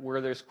data,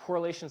 where there's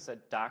correlations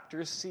that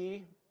doctors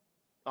see,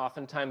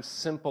 oftentimes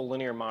simple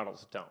linear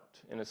models don't,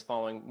 and it's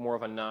following more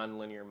of a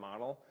non-linear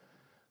model.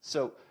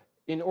 So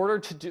in order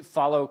to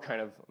follow kind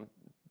of,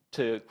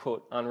 to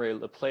quote Henri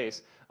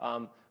Laplace,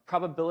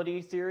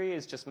 probability theory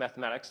is just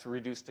mathematics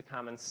reduced to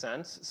common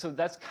sense. So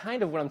that's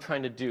kind of what I'm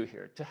trying to do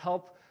here, to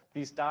help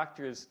these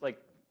doctors, like,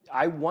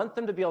 I want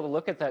them to be able to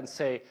look at that and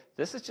say,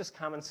 this is just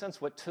common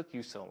sense, what took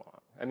you so long?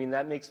 I mean,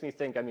 that makes me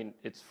think, I mean,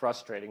 it's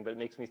frustrating, but it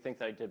makes me think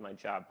that I did my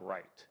job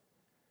right.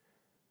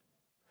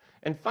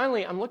 And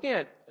finally, I'm looking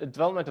at the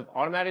development of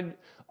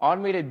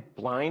automated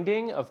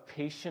blinding of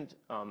patient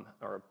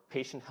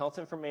health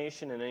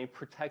information and any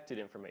protected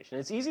information.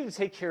 It's easy to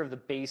take care of the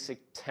basic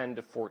 10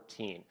 to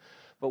 14,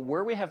 but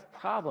where we have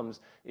problems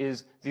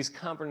is these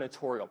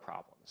combinatorial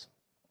problems.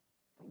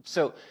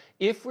 So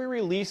if we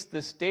release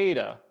this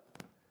data,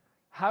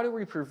 how do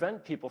we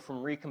prevent people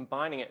from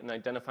recombining it and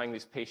identifying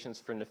these patients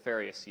for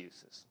nefarious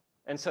uses?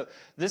 And so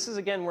this is,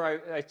 again,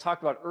 where I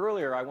talked about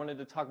earlier. I wanted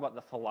to talk about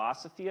the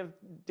philosophy of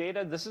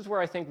data. This is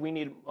where I think we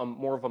need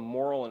more of a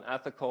moral and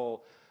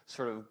ethical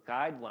sort of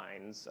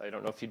guidelines, I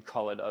don't know if you'd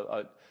call it,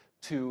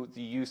 to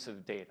the use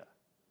of data.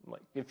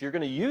 Like, if you're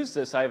going to use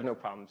this, I have no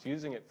problems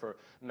using it for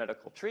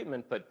medical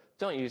treatment, but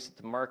don't use it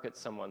to market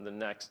someone the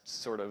next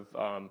sort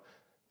of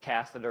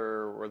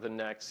catheter or the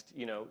next,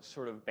 you know,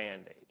 sort of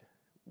Band-Aid.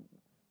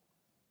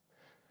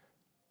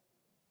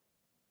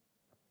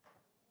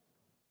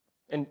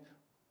 And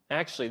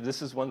actually,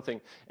 this is one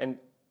thing, and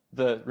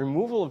the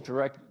removal of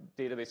direct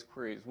database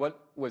queries, what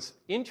was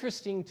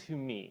interesting to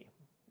me,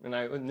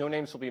 and no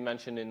names will be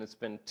mentioned, and it's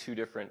been 2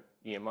 different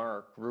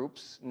EMR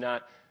groups,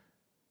 not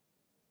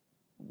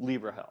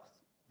LibreHealth,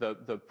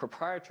 the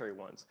proprietary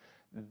ones.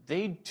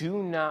 They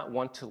do not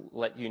want to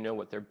let you know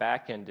what their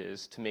backend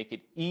is to make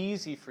it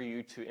easy for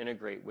you to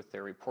integrate with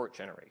their report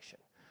generation.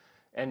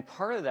 And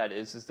part of that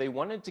is they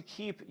wanted to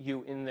keep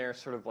you in their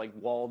sort of like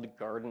walled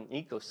garden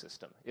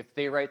ecosystem. If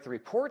they write the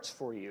reports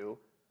for you,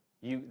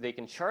 they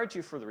can charge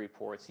you for the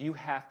reports. You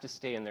have to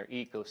stay in their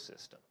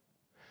ecosystem.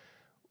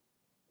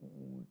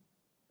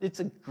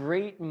 It's a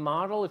great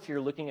model if you're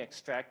looking at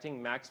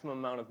extracting maximum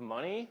amount of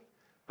money,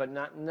 but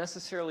not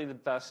necessarily the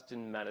best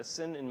in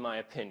medicine, in my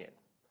opinion.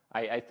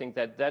 I think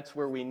that that's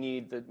where we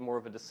need more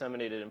of a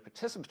disseminated and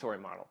participatory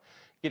model.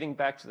 Getting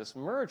back to this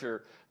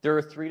merger, there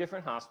are 3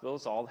 different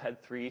hospitals, all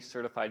had 3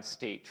 certified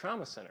state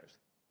trauma centers.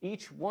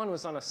 Each one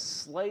was on a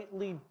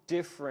slightly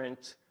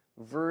different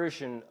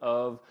version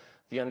of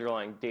the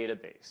underlying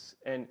database.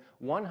 And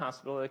one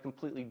hospital had a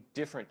completely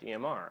different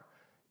EMR.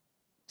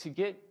 To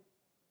get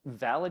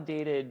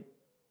validated,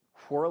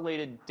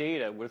 correlated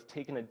data would have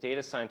taken a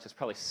data scientist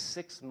probably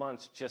 6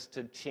 months just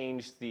to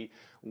change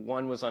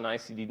one was on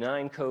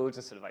ICD-9 codes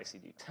instead of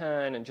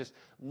ICD-10, and just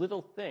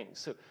little things.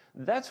 So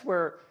that's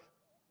where,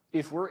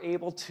 if we're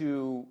able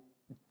to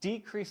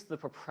decrease the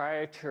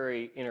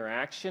proprietary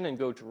interaction and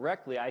go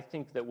directly, I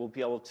think that we'll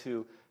be able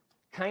to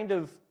kind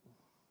of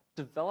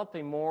develop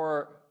a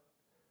more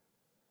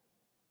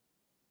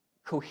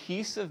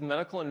cohesive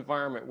medical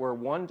environment where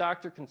one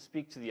doctor can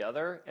speak to the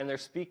other and they're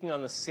speaking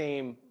on the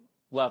same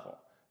level.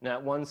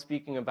 Not one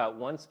speaking about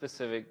one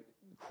specific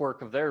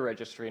quirk of their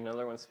registry,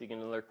 another one speaking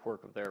another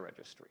quirk of their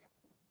registry.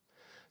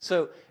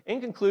 So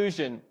in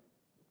conclusion,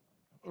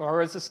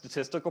 or as a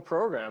statistical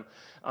program,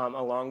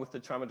 along with the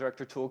Trauma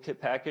Director Toolkit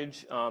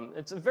package.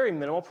 It's a very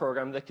minimal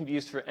program that can be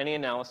used for any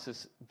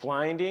analysis,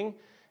 blinding,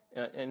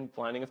 and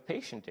blinding of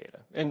patient data.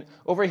 And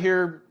over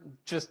here,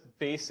 just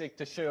basic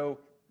to show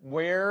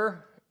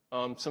where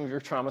some of your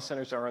trauma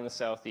centers are in the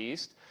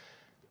Southeast.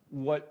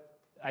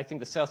 I think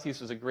the Southeast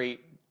was a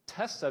great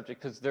test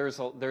subject because there's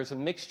a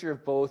mixture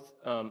of both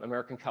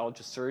American College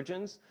of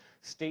Surgeons,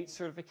 state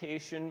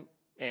certification,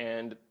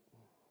 and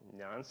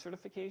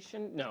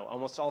non-certification? No,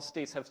 almost all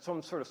states have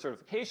some sort of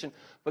certification,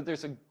 but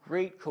there's a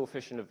great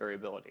coefficient of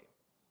variability.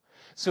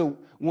 So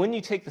when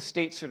you take the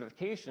state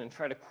certification and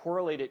try to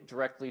correlate it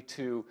directly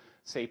to,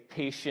 say,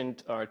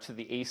 patient or to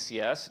the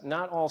ACS,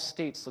 not all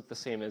states look the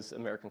same as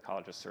American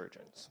College of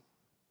Surgeons.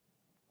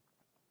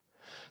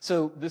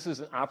 So this is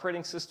an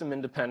operating system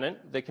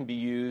independent that can be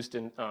used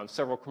in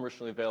several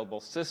commercially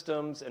available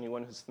systems.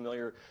 Anyone who's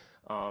familiar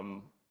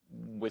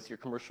with your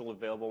commercial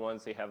available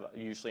ones, they have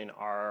usually an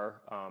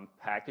R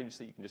package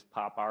that you can just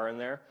pop R in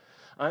there.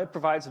 It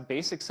provides a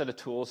basic set of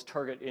tools: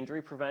 target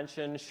injury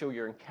prevention, show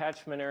your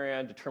encatchment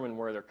area, determine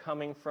where they're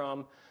coming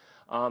from.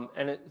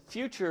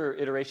 Future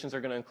iterations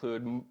are going to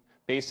include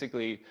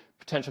basically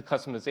potential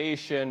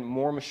customization,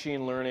 more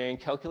machine learning,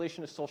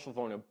 calculation of social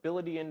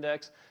vulnerability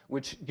index,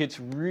 which gets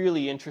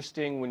really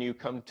interesting when you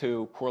come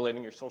to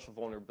correlating your social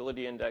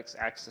vulnerability index,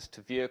 access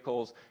to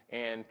vehicles,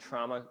 and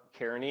trauma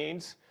care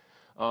needs.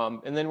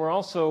 And then we're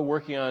also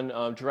working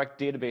on direct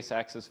database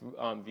access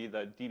via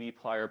the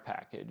dbplyr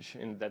package,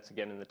 and that's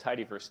again in the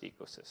Tidyverse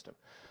ecosystem.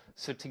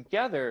 So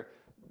together,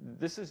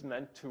 this is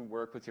meant to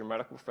work with your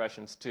medical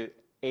professions to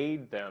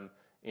aid them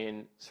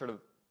in sort of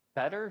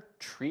better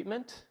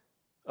treatment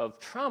of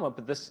trauma,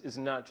 but this is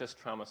not just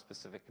trauma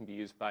specific, it can be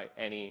used by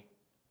any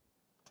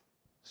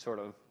sort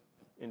of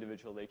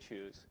individual they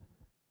choose.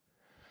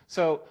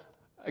 So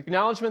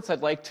acknowledgements,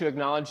 I'd like to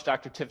acknowledge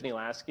Dr. Tiffany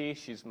Lasky.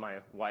 She's my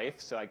wife,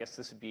 so I guess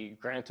this would be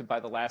granted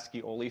by the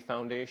Lasky Olle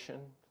Foundation.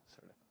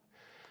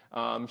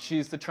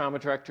 She's the trauma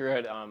director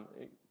at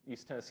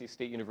East Tennessee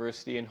State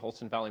University and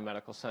Holston Valley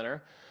Medical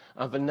Center.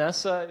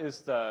 Vanessa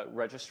is the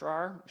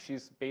registrar.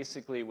 She's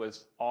basically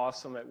was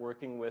awesome at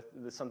working with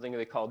something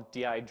they call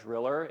DI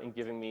Driller and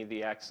giving me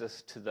the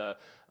access to the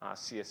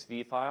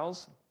CSV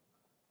files.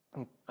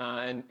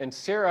 And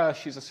Sarah,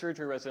 she's a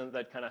surgery resident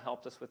that kind of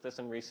helped us with this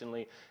and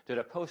recently did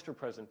a poster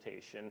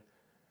presentation.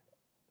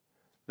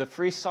 The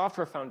Free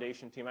Software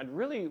Foundation team, I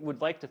really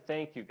would like to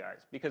thank you guys,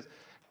 because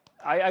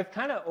I've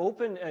kind of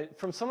opened,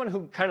 from someone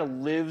who kind of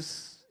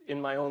lives in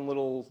my own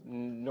little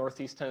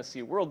Northeast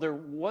Tennessee world, there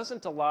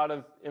wasn't a lot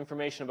of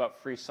information about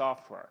free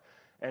software.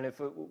 And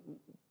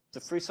the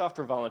free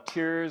software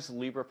volunteers,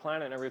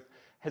 LibrePlanet, and everything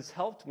has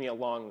helped me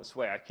along this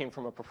way. I came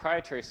from a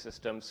proprietary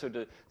system, so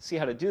to see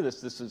how to do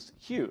this is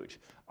huge.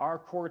 Our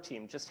core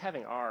team, just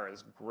having R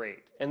is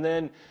great. And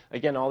then,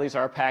 again, all these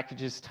R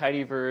packages,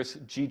 Tidyverse,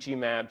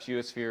 ggmap,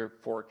 Geosphere,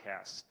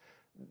 Forecast.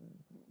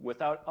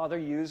 Without other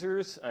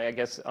users, I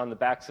guess on the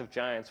backs of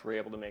giants, we're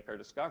able to make our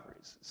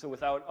discoveries. So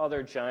without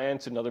other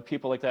giants and other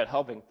people like that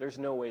helping, there's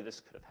no way this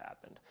could have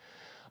happened.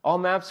 All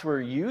maps were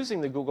using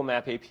the Google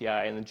Map API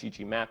and the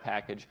ggmap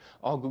package.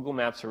 All Google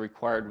Maps are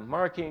required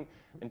marking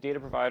and data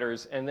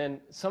providers. And then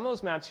some of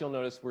those maps you'll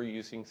notice we're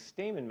using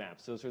Stamen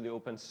maps. Those are the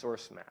open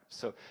source maps.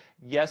 So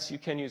yes, you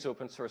can use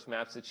open source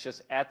maps. It's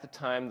just at the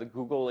time the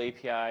Google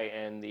API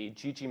and the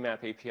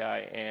ggmap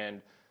API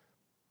and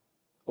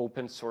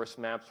open source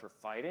maps were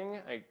fighting.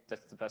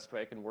 That's the best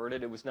way I can word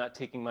it. It was not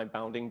taking my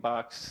bounding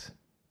box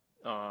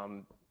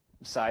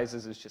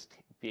sizes, it's just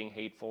being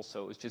hateful,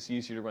 so it was just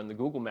easier to run the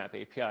Google Map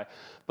API.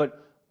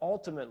 But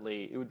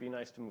ultimately, it would be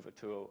nice to move it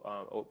to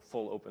a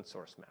full open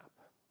source map.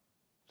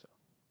 So,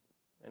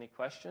 any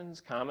questions,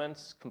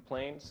 comments,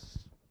 complaints,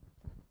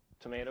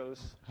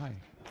 tomatoes? Hi.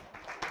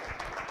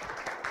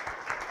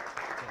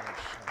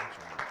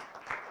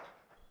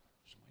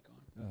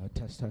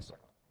 Test. So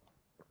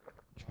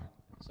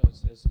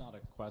it's not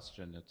a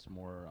question, it's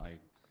more,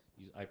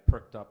 I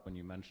perked up when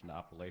you mentioned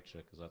Appalachia,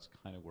 because that's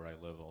kind of where I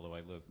live, although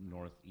I live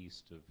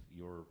northeast of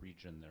your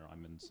region there.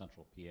 I'm in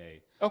central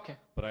PA. Okay.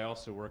 But I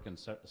also work in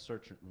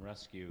search and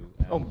rescue,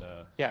 and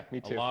yeah,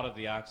 me too. A lot of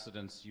the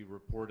accidents you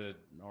reported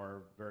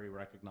are very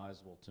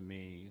recognizable to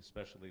me,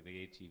 especially the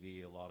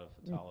ATV, a lot of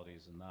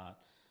fatalities in that.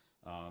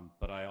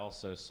 But I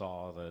also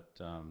saw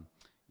that,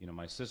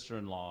 my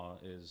sister-in-law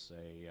is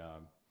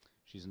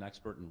she's an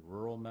expert in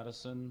rural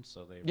medicine,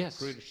 so they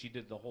recruited. She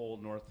did the whole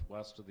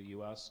northwest of the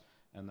U.S.,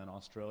 and then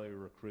Australia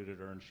recruited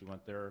her, and she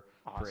went there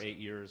for 8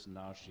 years, and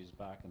now she's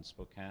back in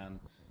Spokane.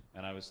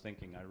 And I was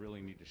thinking, I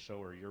really need to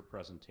show her your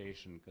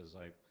presentation, because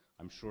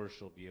I'm sure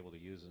she'll be able to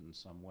use it in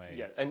some way.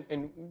 Yeah,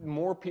 and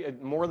more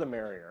the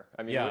merrier.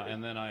 I mean, yeah,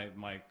 and then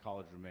my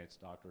college roommate's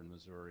doctor in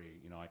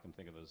Missouri. I can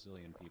think of a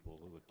zillion people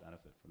who would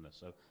benefit from this.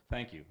 So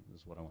thank you.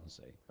 Is what I want to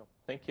say. Oh,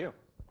 thank you.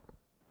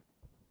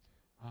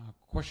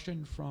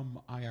 Question from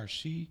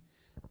IRC,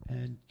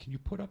 and can you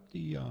put up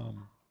the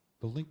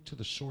link to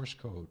the source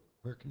code?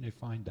 Where can they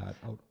find that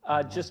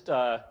out? Just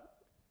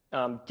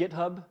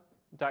github.com,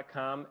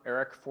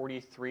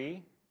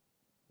 Eric43.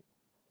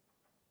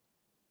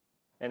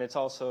 And it's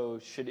also,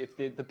 if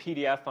the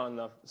PDF on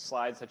the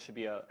slides, that should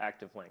be an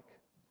active link.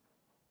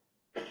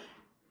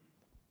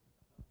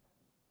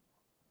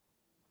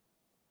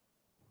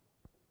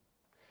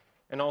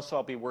 And also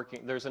I'll be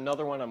working, there's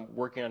another one I'm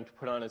working on to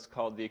put on, it's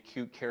called the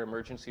acute care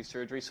emergency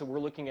surgery. So we're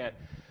looking at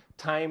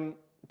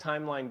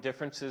timeline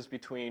differences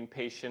between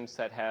patients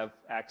that have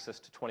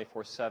access to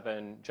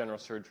 24/7 general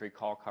surgery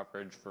call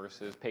coverage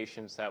versus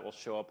patients that will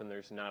show up and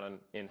there's not an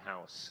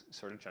in-house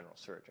sort of general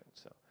surgeon.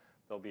 So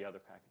there'll be other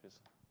packages.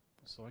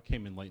 So I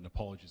came in late, and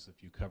apologies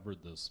if you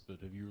covered this,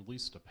 but have you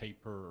released a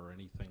paper or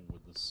anything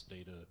with this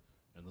data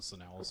and this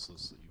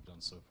analysis that you've done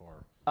so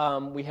far?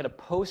 We had a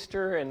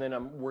poster, and then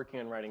I'm working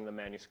on writing the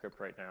manuscript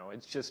right now.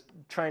 It's just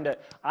trying to,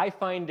 I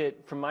find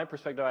it, from my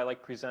perspective, I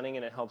like presenting,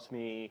 and it helps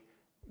me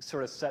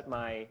sort of set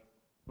my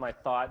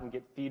thought and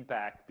get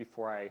feedback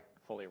before I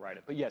fully write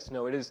it. But yes,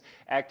 no, it is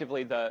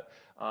actively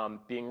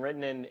being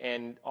written,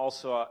 and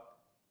also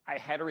I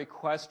had a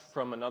request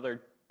from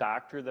another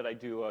doctor that I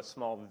do a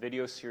small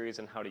video series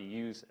on how to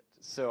use it.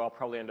 So I'll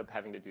probably end up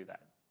having to do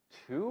that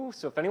too.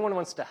 So if anyone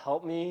wants to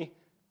help me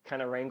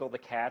kind of wrangle the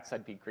cats,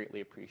 I'd be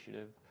greatly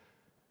appreciative.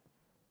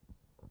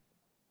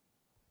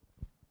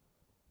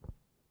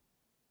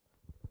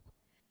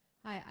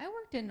 Hi, I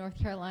worked in North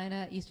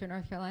Carolina, Eastern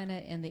North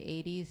Carolina in the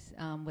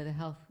 80s with a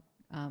health,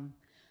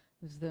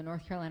 it was the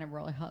North Carolina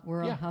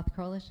Rural Health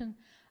Coalition.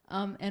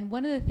 And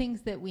one of the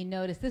things that we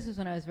noticed, this was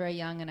when I was very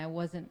young and I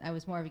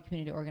was more of a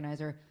community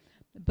organizer,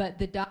 but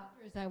the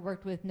doctors I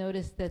worked with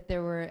noticed that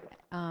there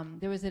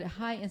was a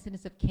high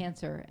incidence of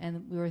cancer,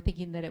 and we were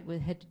thinking that it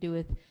had to do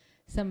with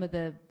some of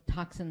the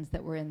toxins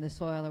that were in the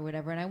soil or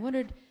whatever. And I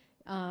wondered,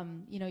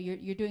 you know,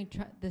 you're doing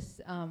this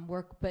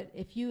work, but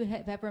if you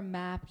have ever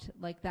mapped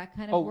like that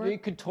kind of work? Oh,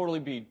 it could totally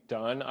be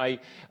done.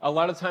 A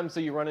lot of times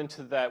you run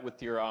into that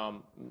with your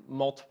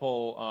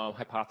multiple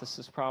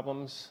hypothesis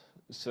problems.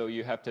 So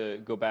you have to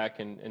go back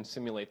and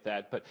simulate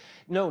that. But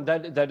no,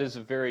 that is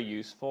very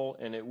useful,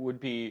 and it would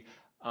be,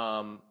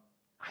 I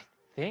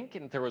think,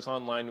 and there was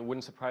online, it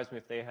wouldn't surprise me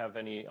if they have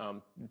any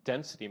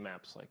density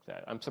maps like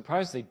that. I'm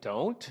surprised they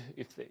don't.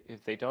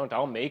 If they don't,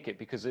 I'll make it,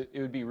 because it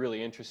would be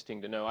really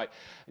interesting to know.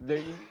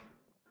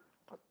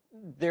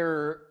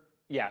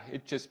 Yeah,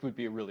 it just would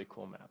be a really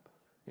cool map.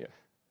 Yeah.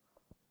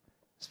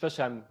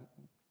 Especially I'm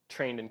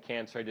trained in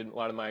cancer. I did a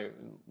lot of my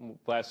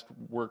last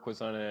work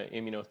was on an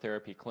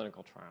immunotherapy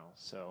clinical trial.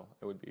 So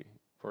it would be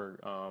for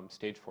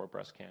stage 4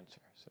 breast cancer.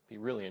 So it'd be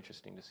really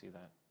interesting to see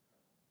that.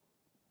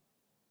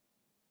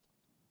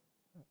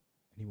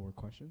 Any more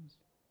questions?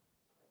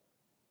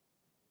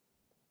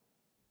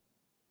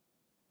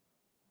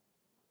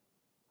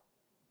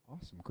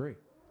 Awesome, great.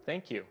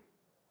 Thank you.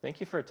 Thank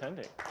you for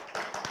attending.